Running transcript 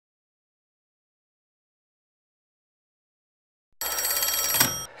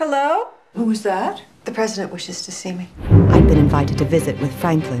Hello? Who was that? The president wishes to see me. I'd been invited to visit with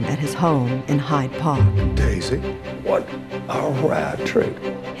Franklin at his home in Hyde Park. Daisy, what a rad treat.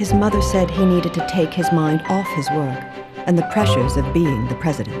 His mother said he needed to take his mind off his work and the pressures of being the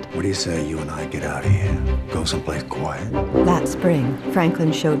president. What do you say you and I get out of here? Go someplace quiet? That spring,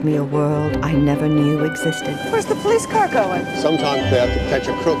 Franklin showed me a world I never knew existed. Where's the police car going? Sometimes they have to catch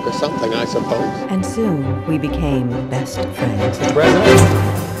a crook or something, I suppose. And soon we became best friends.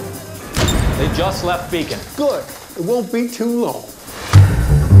 President? They just left Beacon. Good. It won't be too long.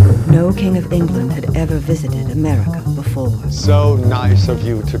 No king of England had ever visited America before. So nice of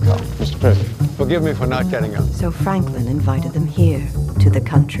you to come. Mr. President, forgive me for not getting up. So Franklin invited them here, to the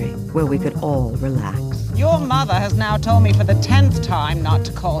country, where we could all relax. Your mother has now told me for the 10th time not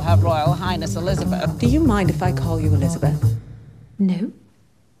to call her Royal Highness Elizabeth. Do you mind if I call you Elizabeth? No.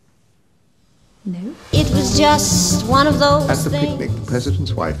 No? It was just one of those At the things. picnic, the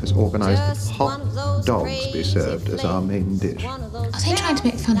president's wife has organized that Just hot one of those dogs be served as our main dish. One of those Are they trying to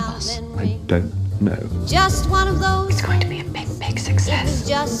make fun of us? I don't know. Just one of those. It's going to be a big, big It was success.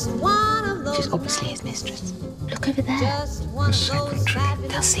 just one of those. She's obviously his mistress. Look over there. Just one The of those secretary.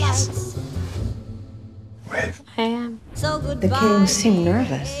 They'll see us. fabulous With I am. So The goodbye. king seemed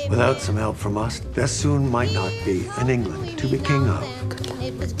nervous. Without some help from us, there soon might not be an England to be king of.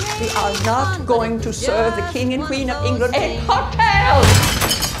 It was great We are fun, not but going it to was serve the just King and one Queen of those England in things. hotels.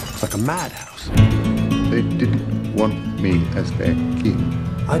 It's like a madhouse. they didn't want me as their king.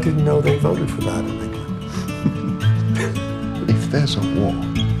 I didn't know they voted for that in England. If there's a war,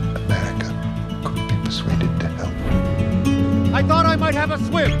 America could be persuaded to help. I thought I might have a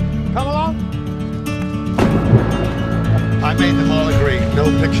swim. Come along. I made them all agree. No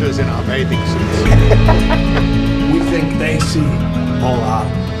pictures in our bathing suits. We think they see all our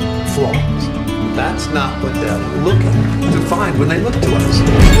flaws. That's not what they're looking to find when they look to us.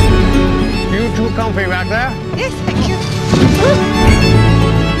 You too comfy back there? Yes, thank you.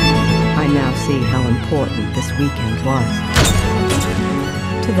 I now see how important this weekend was.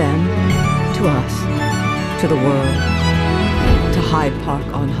 To them, to us, to the world, to Hyde Park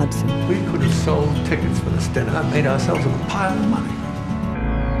on Hudson. We could have sold tickets for this dinner and made ourselves a pile of money.